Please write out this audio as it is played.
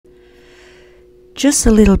just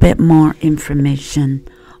a little bit more information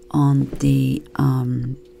on the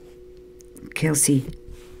Kelsey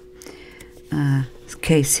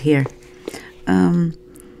case here.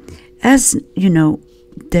 As you know,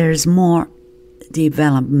 there's more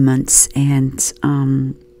developments and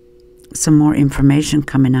some more information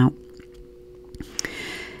coming out.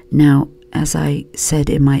 Now, as I said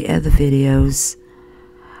in my other videos,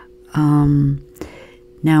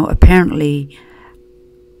 now apparently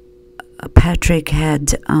Patrick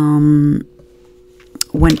had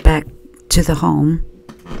went back to the home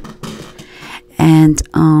and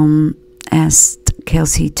asked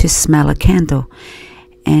Kelsey to smell a candle,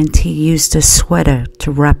 and he used a sweater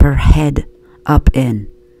to wrap her head up in.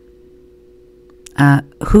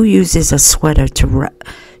 Who uses a sweater to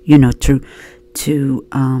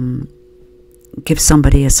give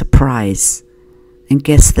somebody a surprise and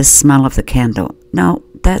guess the smell of the candle? No,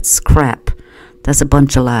 that's crap. That's a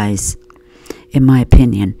bunch of lies, in my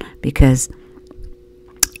opinion, because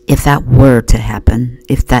if that were to happen,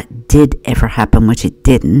 if that did ever happen, which it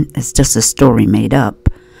didn't, it's just a story made up,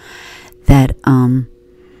 that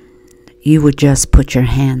you would just put your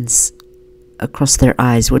hands across their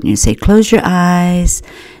eyes, wouldn't you? Say, close your eyes.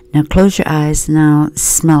 Now close your eyes. Now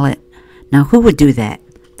smell it. Now who would do that?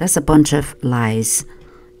 That's a bunch of lies.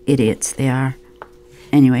 Idiots they are.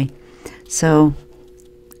 Anyway, so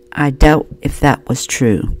I doubt if that was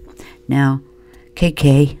true. Now,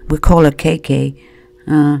 KK, we call her KK,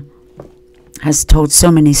 has told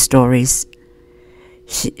so many stories.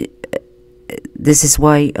 This is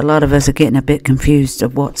why a lot of us are getting a bit confused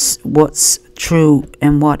of what's true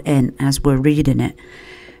and what ain't as we're reading it,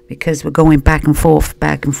 because we're going back and forth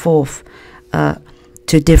to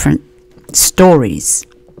different stories.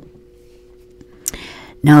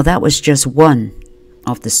 Now that was just one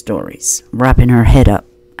of the stories, wrapping her head up,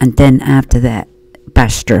 and then after that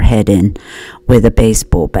bashed her head in with a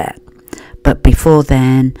baseball bat. But before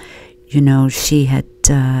then, you know, she had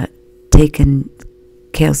taken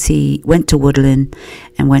Kelsey, went to Woodland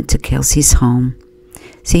and went to Kelsey's home.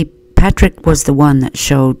 See, Patrick was the one that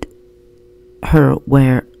showed her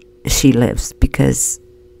where she lives, because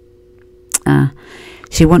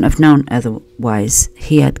she wouldn't have known otherwise.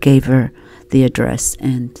 He had gave her the address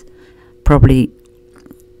and probably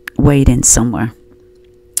waiting somewhere,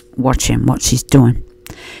 watching what she's doing.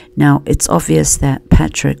 Now, it's obvious that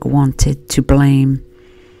Patrick wanted to blame,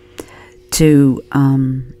 to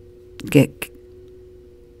get,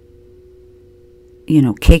 you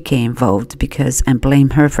know, KK involved, because, and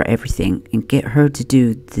blame her for everything and get her to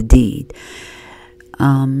do the deed,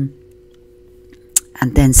 and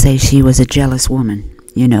then say she was a jealous woman,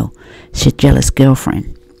 you know, she's a jealous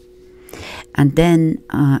girlfriend. And then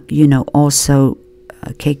you know, also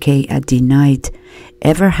KK had denied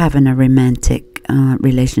ever having a romantic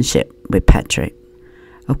relationship with Patrick.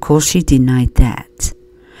 Of course she denied that.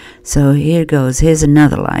 So here goes, here's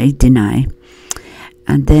another lie, deny.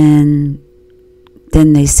 And then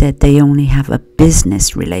they said they only have a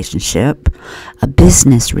business relationship. A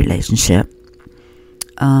business relationship.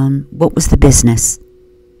 What was the business?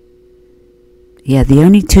 Yeah, the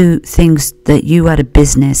only two things that you had a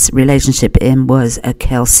business relationship in was a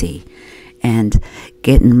Kelsey and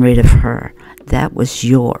getting rid of her. That was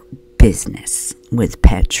your business with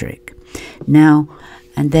Patrick. Now,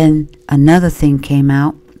 and then another thing came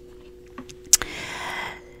out,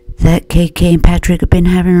 that KK and Patrick have been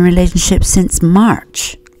having a relationship since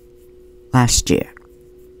March last year,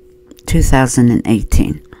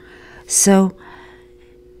 2018. So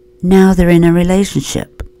now they're in a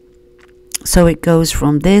relationship. So it goes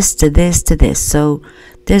from this to this to this. So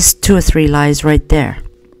there's 2 or 3 lies right there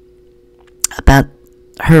about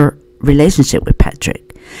her relationship with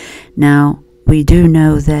Patrick. Now, we do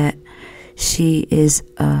know that she was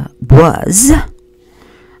an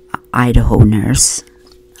Idaho nurse.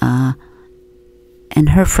 And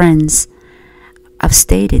her friends have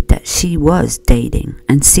stated that she was dating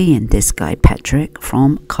and seeing this guy Patrick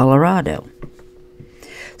from Colorado.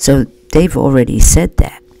 So they've already said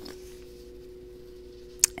that.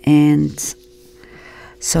 And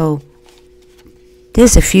so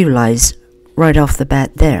there's a few lies right off the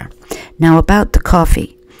bat there. Now about the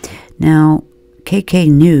coffee. Now KK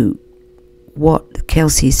knew what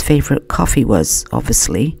Kelsey's favorite coffee was,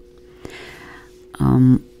 obviously.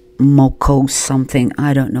 Moco something,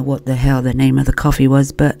 I don't know what the hell the name of the coffee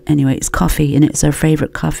was, but anyway, it's coffee and it's her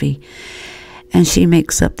favorite coffee. And she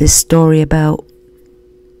makes up this story about,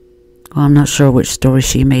 well, I'm not sure which story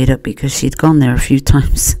she made up because she'd gone there a few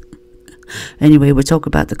times. Anyway, we'll talk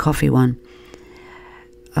about the coffee one.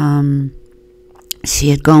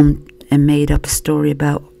 She had gone and made up a story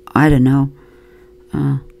about, I don't know,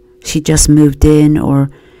 she just moved in, or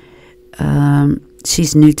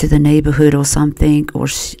she's new to the neighborhood or something, or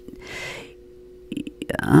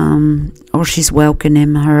she's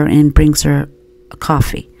welcoming her and brings her a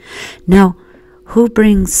coffee. Now, who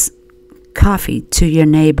brings coffee to your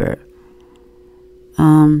neighbor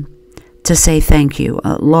to say thank you?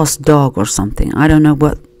 A lost dog or something. I don't know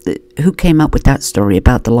who came up with that story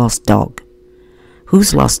about the lost dog.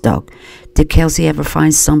 Whose lost dog? Did Kelsey ever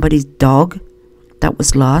find somebody's dog that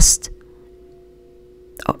was lost?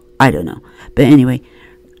 Oh, I don't know. But anyway,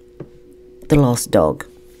 the lost dog.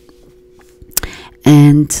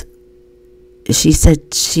 And she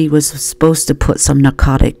said she was supposed to put some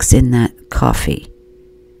narcotics in that coffee.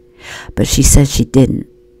 But she said she didn't.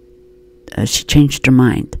 She changed her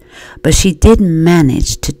mind. But she did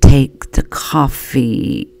manage to take the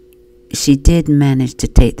coffee. She did manage to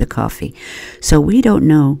take the coffee. So we don't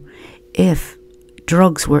know if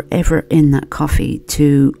drugs were ever in that coffee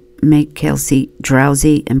to make Kelsey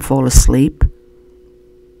drowsy and fall asleep.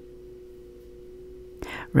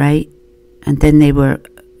 Right? And then they were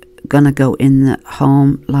gonna go in the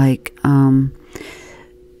home like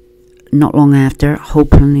not long after,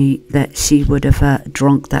 hoping that she would have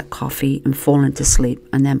drunk that coffee and fallen to sleep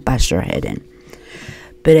and then bashed her head in.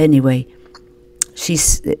 But anyway,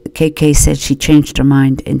 KK said she changed her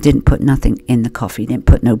mind and didn't put nothing in the coffee. Didn't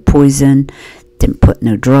put no poison, didn't put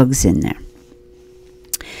no drugs in there.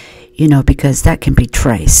 You know, because that can be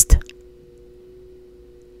traced.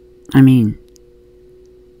 I mean,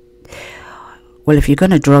 well, if you're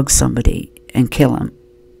going to drug somebody and kill them,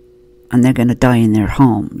 and they're going to die in their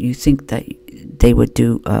home, you think that they would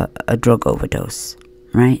do a drug overdose,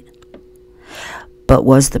 right? But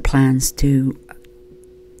was the plans to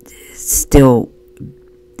still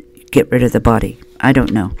get rid of the body? I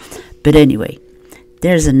don't know. But anyway,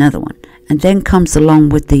 there's another one. And then comes along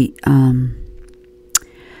with the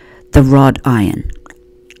wrought iron.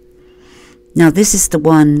 Now, this is the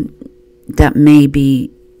one that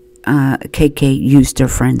maybe KK used her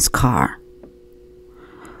friend's car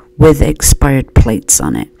with expired plates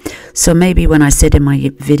on it. So maybe when I said in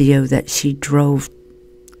my video that she drove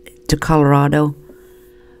to Colorado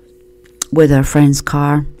with her friend's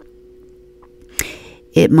car,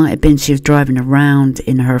 it might have been she was driving around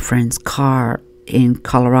in her friend's car in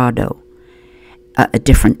Colorado at a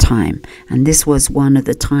different time. And this was one of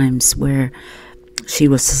the times where she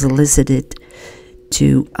was solicited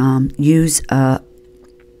to use a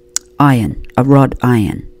wrought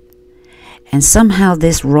iron. And somehow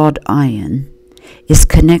this wrought iron is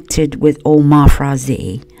connected with Omar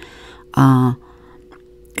Frazee.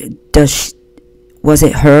 Was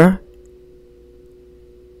it her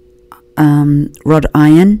wrought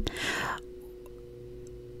iron?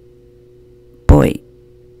 Boy,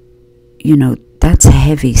 you know, that's a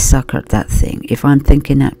heavy sucker, that thing. If I'm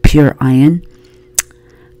thinking that pure iron,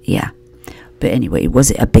 yeah. But anyway,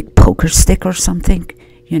 was it a big poker stick or something?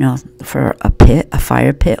 You know, for a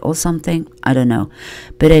fire pit or something? I don't know.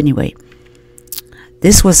 But anyway,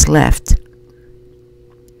 this was left,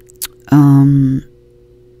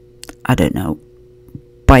 I don't know,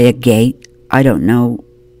 by a gate. I don't know,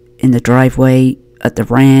 in the driveway at the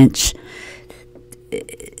ranch.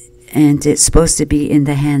 And it's supposed to be in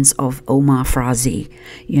the hands of Omar Frazee,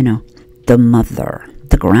 you know, the mother,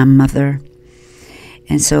 the grandmother.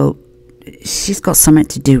 And so she's got something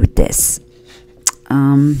to do with this.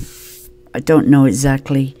 I don't know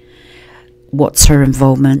exactly what's her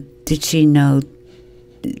involvement. Did she know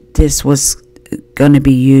this was going to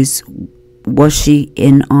be used? Was she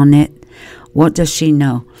in on it? What does she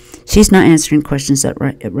know? She's not answering questions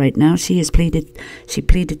right now. She pleaded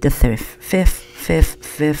the fifth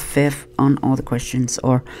on all the questions,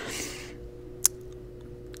 or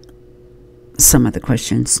some of the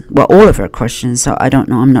questions. Well, all of her questions. So I don't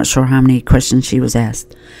know. I'm not sure how many questions she was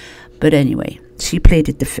asked. But anyway, she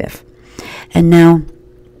pleaded the fifth. And now,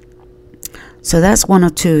 so that's 1 or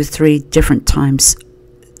 2 or 3 different times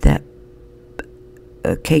that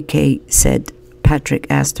KK said Patrick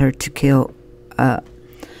asked her to kill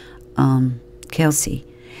Kelsey.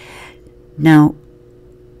 Now,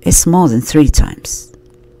 it's more than 3 times.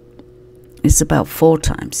 It's about 4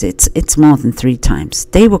 times. It's more than 3 times.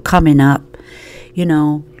 They were coming up, you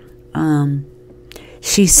know,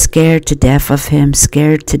 she's scared to death of him,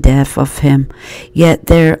 yet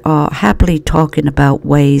they're happily talking about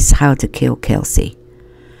ways how to kill Kelsey.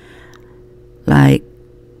 Like,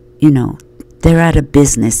 you know, they're at a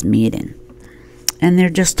business meeting, and they're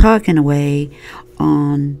just talking away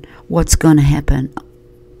on what's going to happen.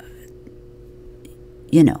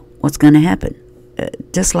 You know, what's going to happen.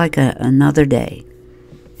 Just like another day.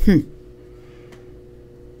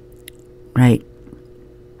 Right.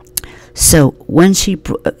 So when she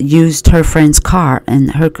used her friend's car,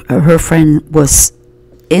 and her friend was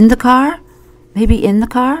in the car, maybe in the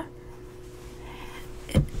car.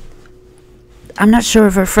 I'm not sure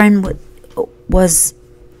if her friend was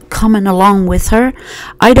coming along with her.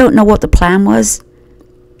 I don't know what the plan was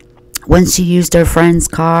when she used her friend's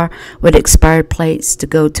car with expired plates to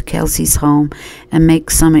go to Kelsey's home and make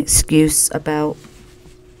some excuse about,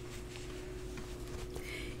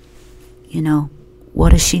 you know,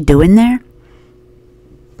 what is she doing there?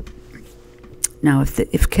 Now,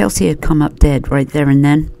 if Kelsey had come up dead right there and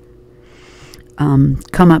then,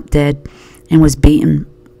 come up dead and was beaten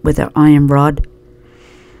with her iron rod,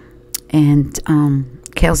 and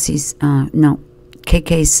KK's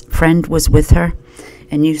friend was with her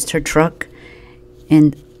and used her truck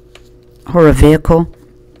and her vehicle,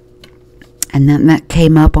 and then that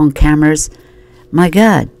came up on cameras, my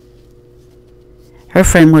God, her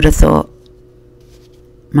friend would have thought,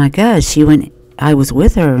 my God, I was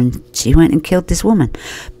with her and she went and killed this woman.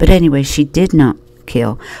 But anyway, she did not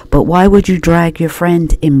kill. But why would you drag your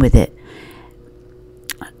friend in with it?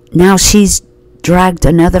 Now she's dragged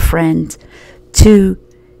another friend to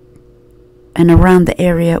and around the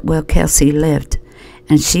area where Kelsey lived,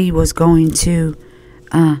 and she was going to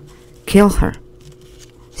kill her.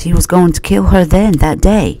 She was going to kill her that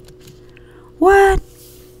day. What?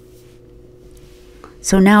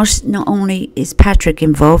 So now not only is Patrick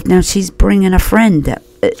involved, now she's bringing a friend that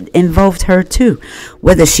involved her too.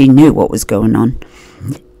 Whether she knew what was going on,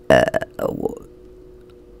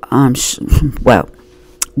 well,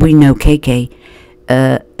 we know KK.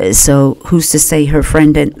 So who's to say her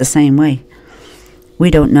friend ain't the same way? We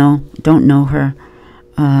don't know. Don't know her.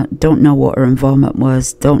 Don't know what her involvement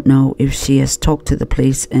was. Don't know if she has talked to the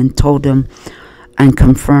police and told them and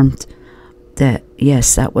confirmed that,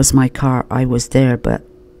 yes, that was my car, I was there, but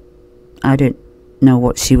I didn't know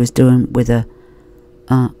what she was doing with a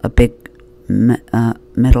big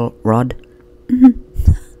metal rod.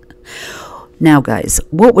 Now, guys,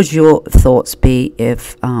 what would your thoughts be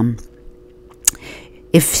if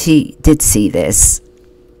she did see this?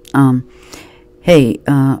 Hey,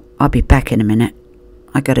 I'll be back in a minute.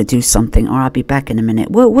 I gotta do something, or I'll be back in a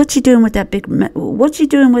minute. What you doing with that big? What you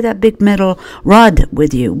doing with that big metal rod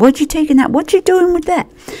with you? What you taking that? What you doing with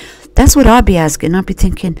that? That's what I'll be asking. I'll be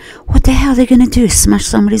thinking, what the hell are they gonna do? Smash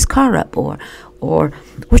somebody's car up, or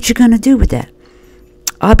what you gonna do with that?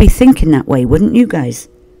 I'll be thinking that way, wouldn't you guys?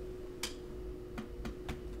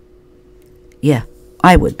 Yeah,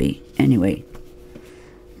 I would be anyway.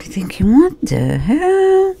 Be thinking, what the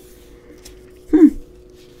hell?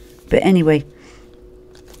 But anyway.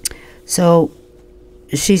 So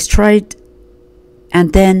she's tried,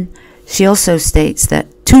 and then she also states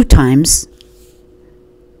that 2 times,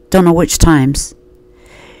 don't know which times,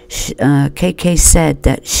 KK said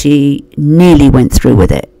that she nearly went through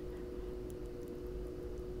with it.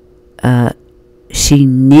 She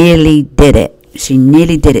nearly did it. She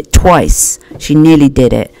nearly did it twice. She nearly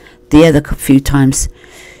did it. The other few times,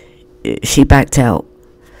 she backed out.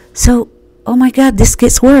 So, oh my God, this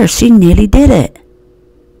gets worse. She nearly did it.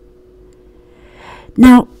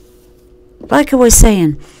 Now, like I was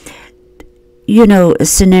saying, you know, a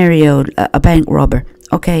scenario, a bank robber.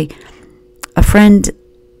 Okay, a friend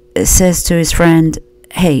says to his friend,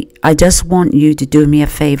 hey, I just want you to do me a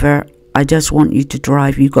favor. I just want you to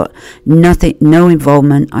drive. You got nothing, no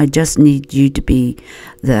involvement. I just need you to be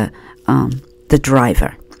the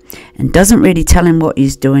driver. And doesn't really tell him what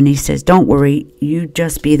he's doing. He says, don't worry, you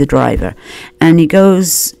just be the driver. And he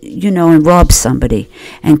goes, you know, and robs somebody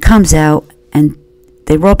and comes out, and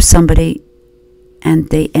they rob somebody and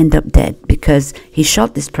they end up dead because he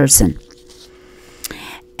shot this person.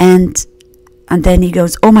 And then he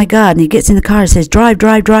goes, oh my God, and he gets in the car and says, drive,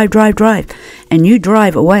 drive, drive, drive, drive. And you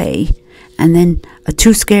drive away, and then are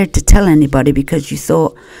too scared to tell anybody because you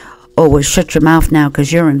thought, oh, well, shut your mouth now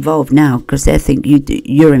because you're involved now, because they think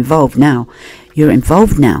you're involved now. You're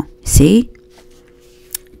involved now, see?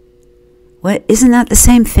 Well, isn't that the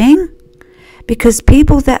same thing? Because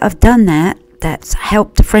people that have done that's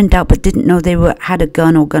helped a friend out but didn't know they had a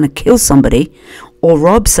gun or going to kill somebody or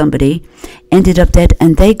rob somebody, ended up dead,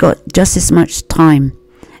 and they got just as much time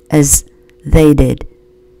as they did.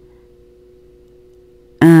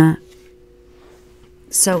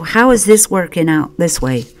 So how is this working out this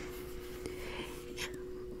way?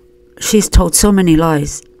 She's told so many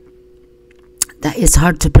lies that it's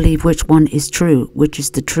hard to believe which one is true, which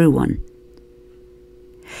is the true one.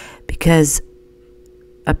 Because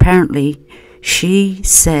apparently she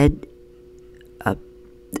said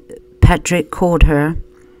Patrick called her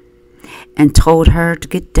and told her to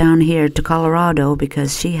get down here to Colorado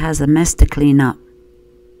because she has a mess to clean up.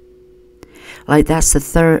 Like that's the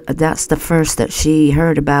first that she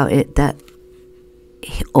heard about it, that,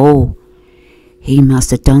 oh, he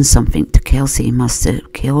must have done something to Kelsey. He must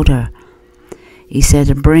have killed her. He said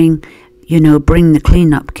to bring the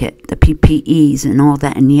cleanup kit, the PPEs and all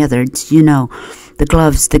that and the other, the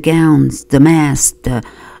gloves, the gowns, the mask, the,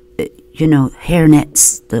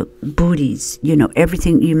 hairnets, the booties,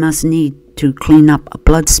 everything you must need to clean up a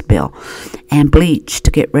blood spill, and bleach to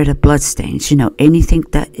get rid of blood stains, anything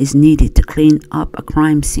that is needed to clean up a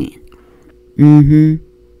crime scene.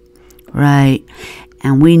 Right.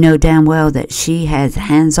 And we know damn well that she has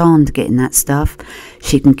hands-on to getting that stuff.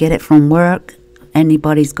 She can get it from work.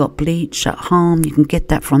 Anybody's got bleach at home, you can get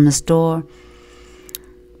that from the store.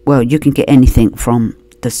 Well, you can get anything from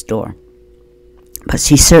the store. But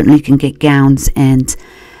she certainly can get gowns and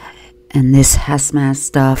this hazmat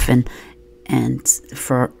stuff and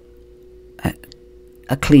for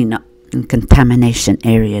a cleanup in contamination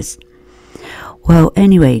areas. Well,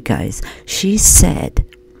 anyway, guys, she said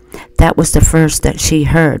that was the first that she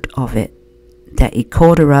heard of it, that he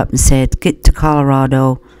called her up and said, get to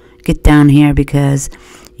Colorado, get down here because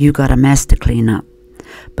you got a mess to clean up.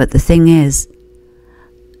 But the thing is,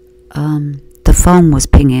 the phone was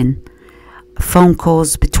pinging, phone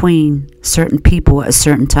calls between certain people at a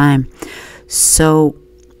certain time. So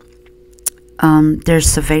there's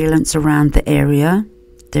surveillance around the area.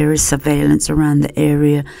 There is surveillance around the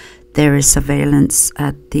area. There is surveillance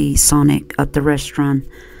at the Sonic, at the restaurant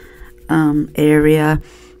area.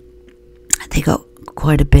 They got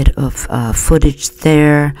quite a bit of footage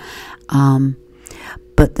there.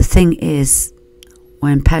 But the thing is,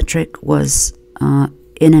 when Patrick was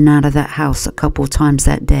in and out of that house a couple of times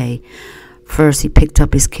that day, first he picked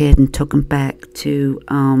up his kid and took him back to,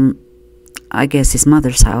 I guess, his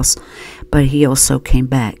mother's house. But he also came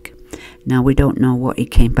back. Now, we don't know what he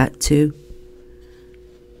came back to.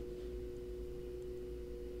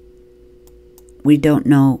 We don't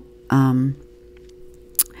know,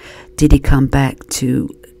 did he come back to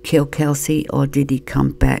kill Kelsey, or did he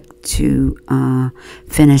come back to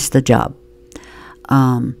finish the job?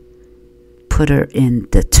 Put her in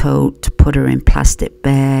the tote, put her in plastic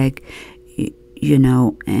bag,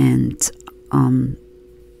 and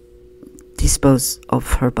dispose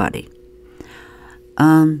of her body.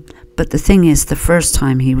 But the thing is, the first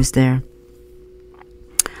time he was there,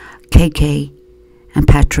 KK and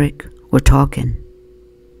Patrick were talking.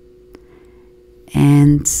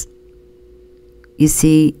 And you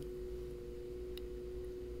see,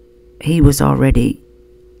 he was already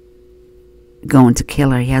going to kill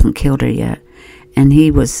her. He hasn't killed her yet. And he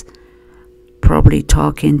was probably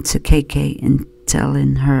talking to KK and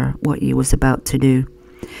telling her what he was about to do.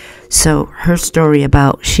 So her story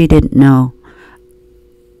about she didn't know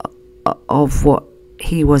of what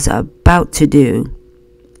he was about to do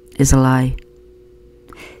is a lie.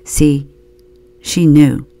 See, she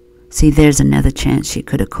knew. See, there's another chance she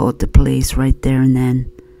could have called the police right there and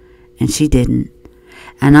then, and she didn't.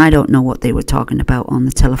 And I don't know what they were talking about on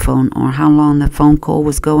the telephone or how long the phone call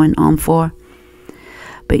was going on for.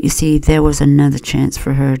 But you see, there was another chance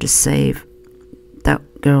for her to save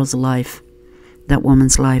that girl's life, that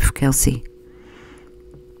woman's life, Kelsey.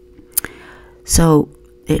 So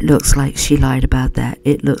it looks like she lied about that.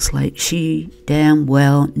 It looks like she damn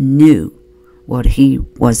well knew what he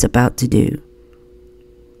was about to do.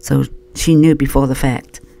 So she knew before the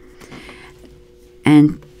fact.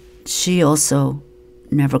 And she also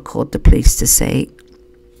never called the police to say,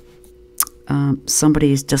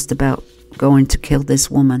 somebody is just about going to kill this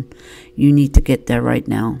woman. You need to get there right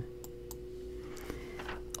now.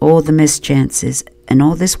 All the missed chances. And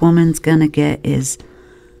all this woman's gonna get is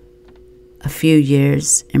a few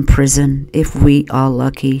years in prison, if we are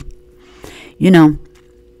lucky.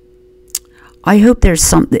 I hope there's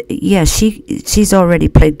something. Yeah, she's already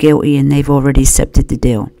pled guilty and they've already accepted the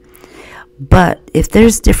deal. But if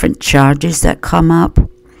there's different charges that come up,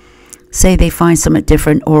 say they find something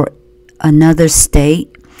different, or another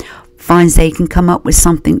state finds they can come up with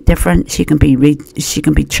something different, she can be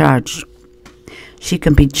charged. She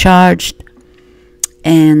can be charged,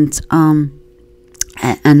 and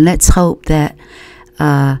let's hope that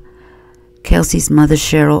Kelsey's mother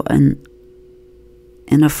Cheryl and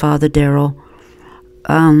her father Daryl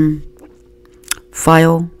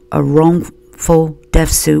file a wrongful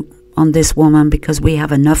death suit on this woman, because we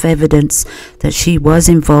have enough evidence that she was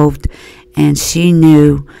involved and she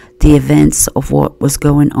knew the events of what was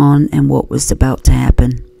going on and what was about to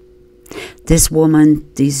happen. This woman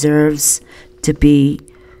deserves to be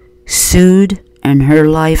sued and her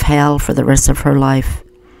life hell for the rest of her life.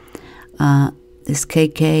 This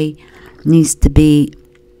KK needs to be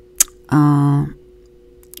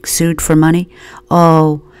sued for money.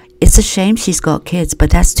 Oh, it's a shame she's got kids, but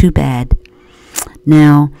that's too bad.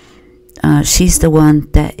 Now, she's the one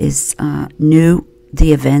that is knew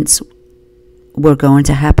the events were going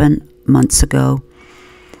to happen months ago,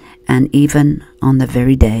 and even on the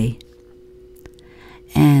very day,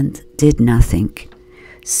 and did nothing.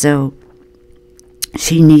 So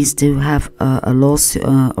she needs to have a lawsuit,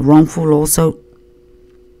 a wrongful lawsuit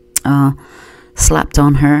slapped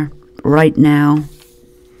on her right now.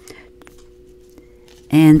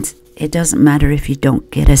 And it doesn't matter if you don't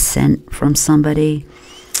get a cent from somebody.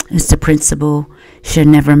 It's the principle. Should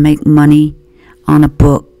never make money on a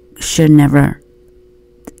book. Should never.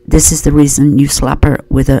 This is the reason you slap her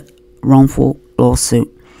with a wrongful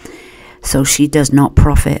lawsuit. So she does not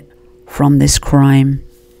profit from this crime.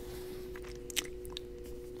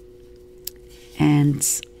 And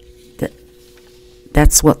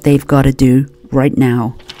that's what they've got to do right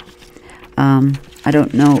now. I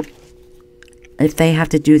don't know if they have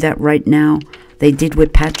to do that right now. They did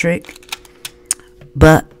with Patrick,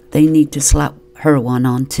 but they need to slap her one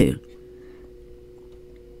on too.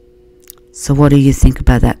 So what do you think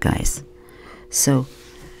about that, guys? So,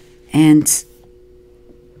 and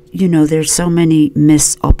you know, there's so many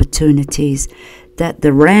missed opportunities that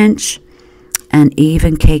the ranch, and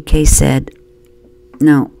even KK said,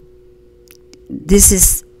 no, this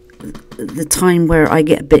is the time where I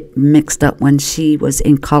get a bit mixed up. When she was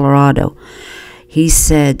in Colorado, he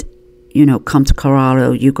said, you know, come to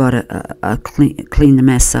Colorado, you gotta clean the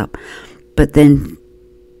mess up. But then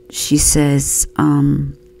she says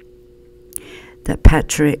that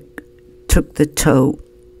Patrick took the tote,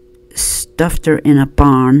 stuffed her in a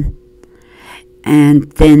barn,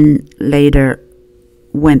 and then later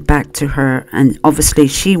went back to her. And obviously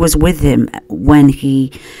she was with him when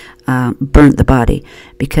he burnt the body,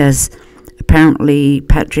 because apparently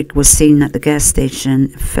Patrick was seen at the gas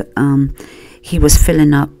station. He was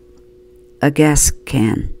filling up a gas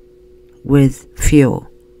can with fuel.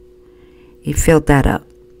 He filled that up,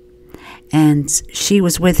 and she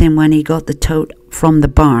was with him when he got the tote from the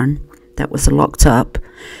barn that was locked up,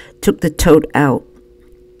 took the tote out,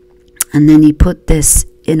 and then he put this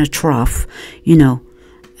in a trough, you know,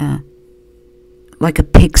 like a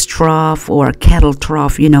pig's trough or a cattle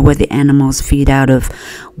trough, you know, where the animals feed out of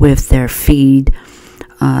with their feed,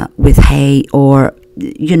 with hay or,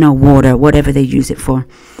 you know, water, whatever they use it for.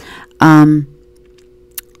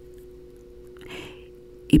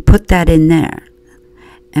 He put that in there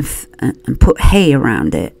and put hay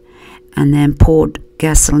around it, and then poured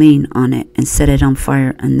gasoline on it and set it on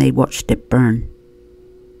fire, and they watched it burn.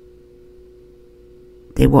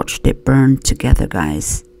 They watched it burn together,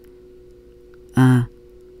 guys.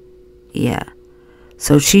 Yeah.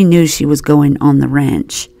 So she knew she was going on the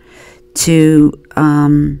ranch to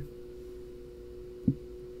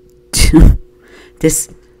this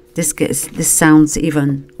sounds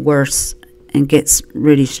even worse and gets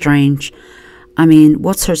really strange. I mean,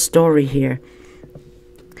 what's her story here?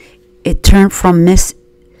 It turned from Miss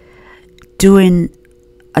doing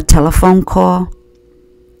a telephone call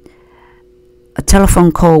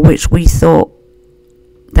which we thought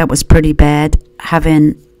that was pretty bad,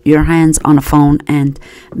 having your hands on a phone and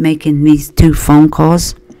making these 2 phone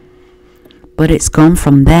calls. But it's gone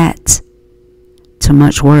from that to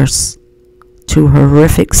much worse, to a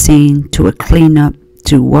horrific scene, to a cleanup,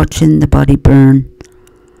 to watching the body burn.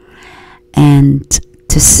 And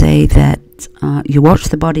to say that you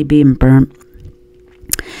watched the body being burnt,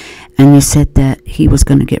 and you said that he was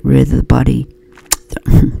going to get rid of the body,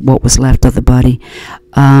 what was left of the body,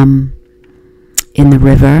 in the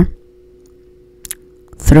river,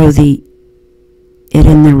 throw it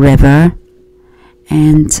in the river,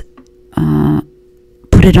 and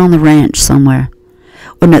put it on the ranch somewhere,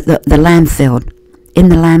 or no, the landfill, in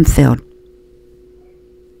the landfill.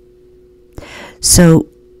 So,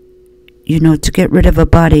 you know, to get rid of a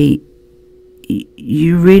body,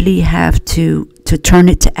 you really have to turn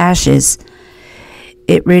it to ashes.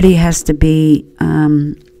 It really has to be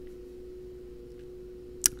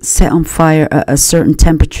set on fire at a certain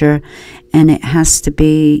temperature, and it has to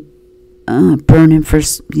be burning for,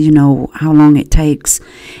 you know, how long it takes.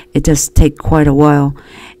 It does take quite a while,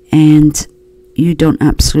 and you don't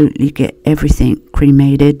absolutely get everything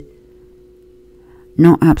cremated.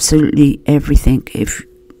 Not absolutely everything.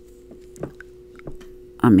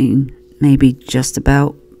 I mean, maybe just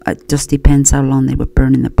about. It just depends how long they were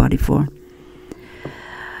burning the body for.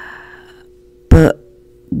 But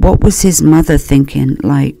what was his mother thinking?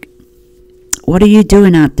 Like, what are you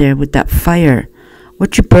doing out there with that fire?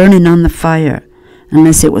 What you burning on the fire?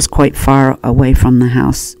 Unless it was quite far away from the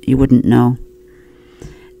house, you wouldn't know.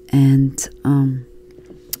 And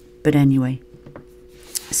But anyway,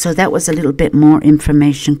 so that was a little bit more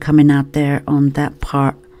information coming out there on that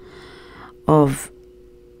part of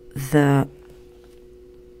the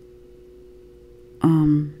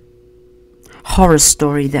horror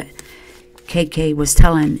story that KK was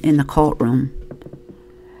telling in the courtroom.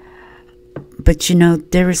 But you know,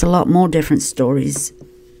 there is a lot more different stories.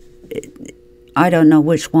 I don't know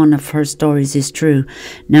which one of her stories is true.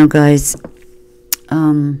 Now, guys,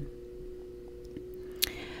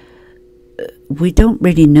 we don't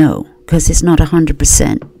really know, because it's not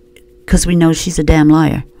 100%, because we know she's a damn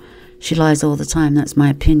liar. She lies all the time, that's my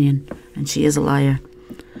opinion, and she is a liar.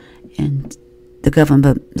 And the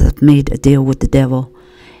government have made a deal with the devil.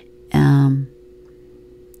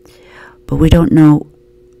 But we don't know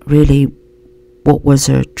really what was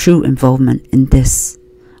her true involvement in this.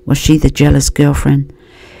 Was she the jealous girlfriend?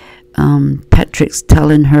 Patrick's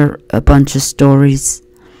telling her a bunch of stories.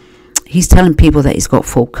 He's telling people that he's got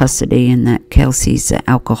full custody and that Kelsey's an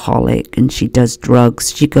alcoholic and she does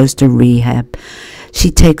drugs. She goes to rehab.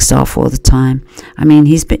 She takes off all the time. I mean,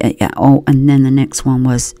 he's been... oh, and then the next one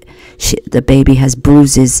was the baby has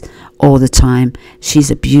bruises all the time. She's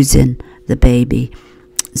abusing the baby.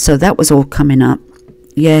 So that was all coming up.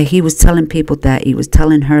 Yeah, he was telling people that. He was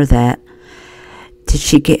telling her that. Did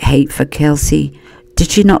she get hate for Kelsey? Did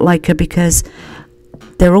she not like her? Because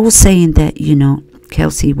they're all saying that, you know,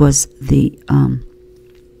 Kelsey was the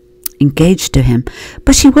engaged to him.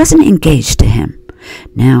 But she wasn't engaged to him.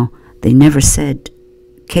 Now, they never said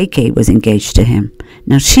KK was engaged to him.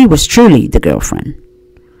 Now, she was truly the girlfriend.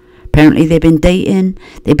 Apparently, they've been dating.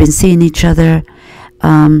 They've been seeing each other.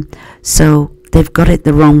 So, they've got it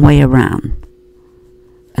the wrong way around.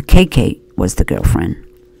 A KK was the girlfriend,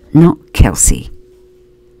 not Kelsey.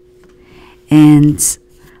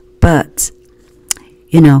 But,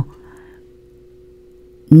 you know,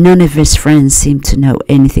 none of his friends seem to know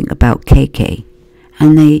anything about KK.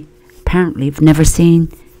 And they apparently have never seen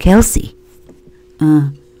Kelsey.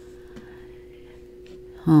 Oh,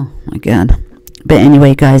 my God. But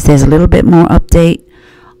anyway, guys, there's a little bit more update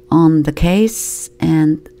on the case.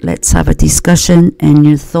 And let's have a discussion and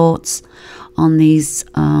your thoughts on these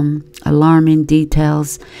alarming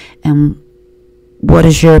details. And what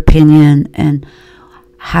is your opinion? And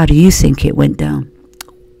how do you think it went down?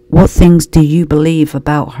 What things do you believe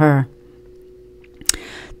about her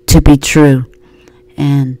to be true?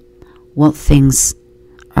 And what things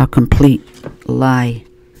are complete lie?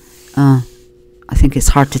 I think it's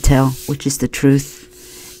hard to tell which is the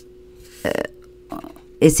truth.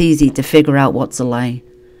 It's easy to figure out what's a lie.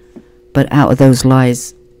 But out of those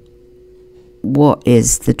lies, what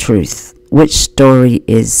is the truth? Which story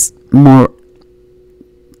is more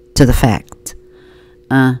to the fact?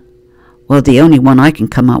 Well, the only one I can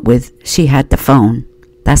come up with, she had the phone.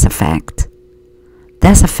 That's a fact.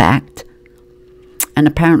 That's a fact. And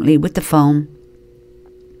apparently with the phone,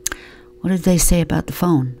 what did they say about the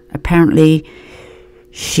phone? Apparently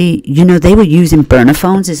she, you know, they were using burner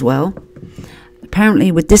phones as well.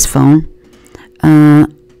 Apparently with this phone,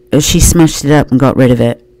 she smashed it up and got rid of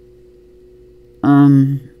it.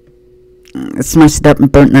 Smashed it up and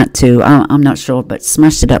burnt that too. I'm not sure, but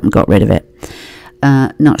smashed it up and got rid of it.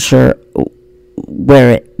 Not sure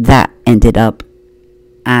where that ended up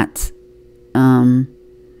at.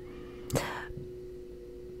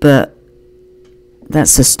 But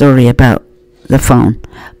that's the story about the phone.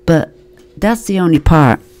 But that's the only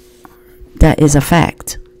part that is a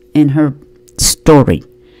fact in her story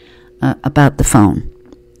about the phone.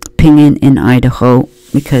 Pinging in Idaho,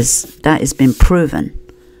 because that has been proven.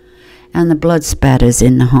 And the blood spatters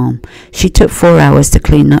in the home. She took 4 hours to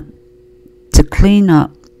clean up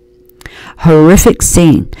horrific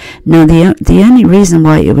scene. Now the only reason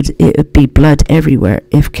why it would be blood everywhere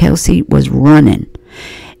if Kelsey was running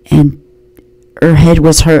and her head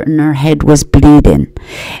was hurting, her head was bleeding,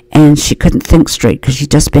 and she couldn't think straight because she'd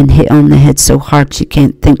just been hit on the head so hard she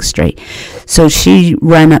can't think straight. So she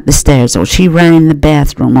ran up the stairs, or she ran in the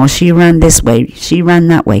bathroom, or she ran this way, she ran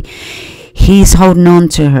that way. He's holding on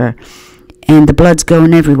to her and the blood's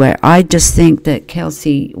going everywhere. I just think that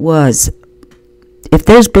Kelsey was, if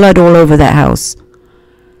there's blood all over that house,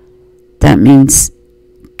 that means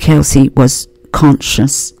Kelsey was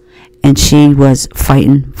conscious and she was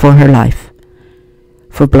fighting for her life,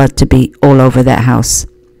 for blood to be all over that house.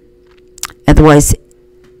 Otherwise,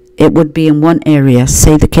 it would be in one area,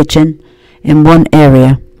 say the kitchen, in one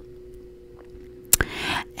area,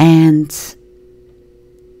 and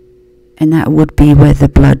that would be where the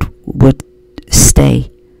blood would stay,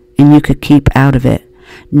 and you could keep out of it.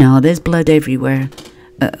 No, there's blood everywhere.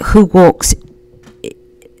 Who walks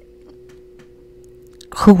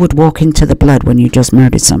who would walk into the blood when you just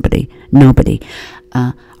murdered somebody? Nobody.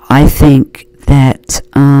 I think that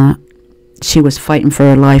she was fighting for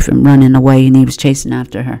her life and running away, and he was chasing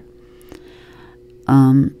after her.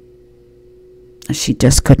 She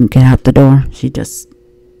just couldn't get out the door. She just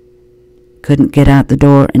couldn't get out the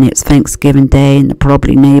door, and it's Thanksgiving Day, and the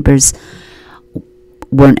probably neighbors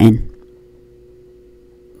weren't in.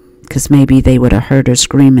 Because maybe they would have heard her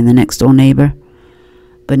screaming, the next door neighbor.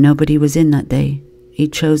 But nobody was in that day. He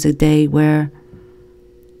chose a day where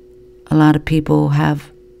a lot of people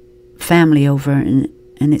have family over, and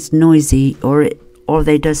it's noisy, or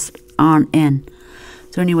they just aren't in.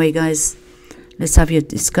 So anyway, guys, let's have your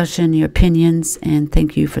discussion, your opinions, and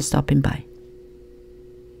thank you for stopping by.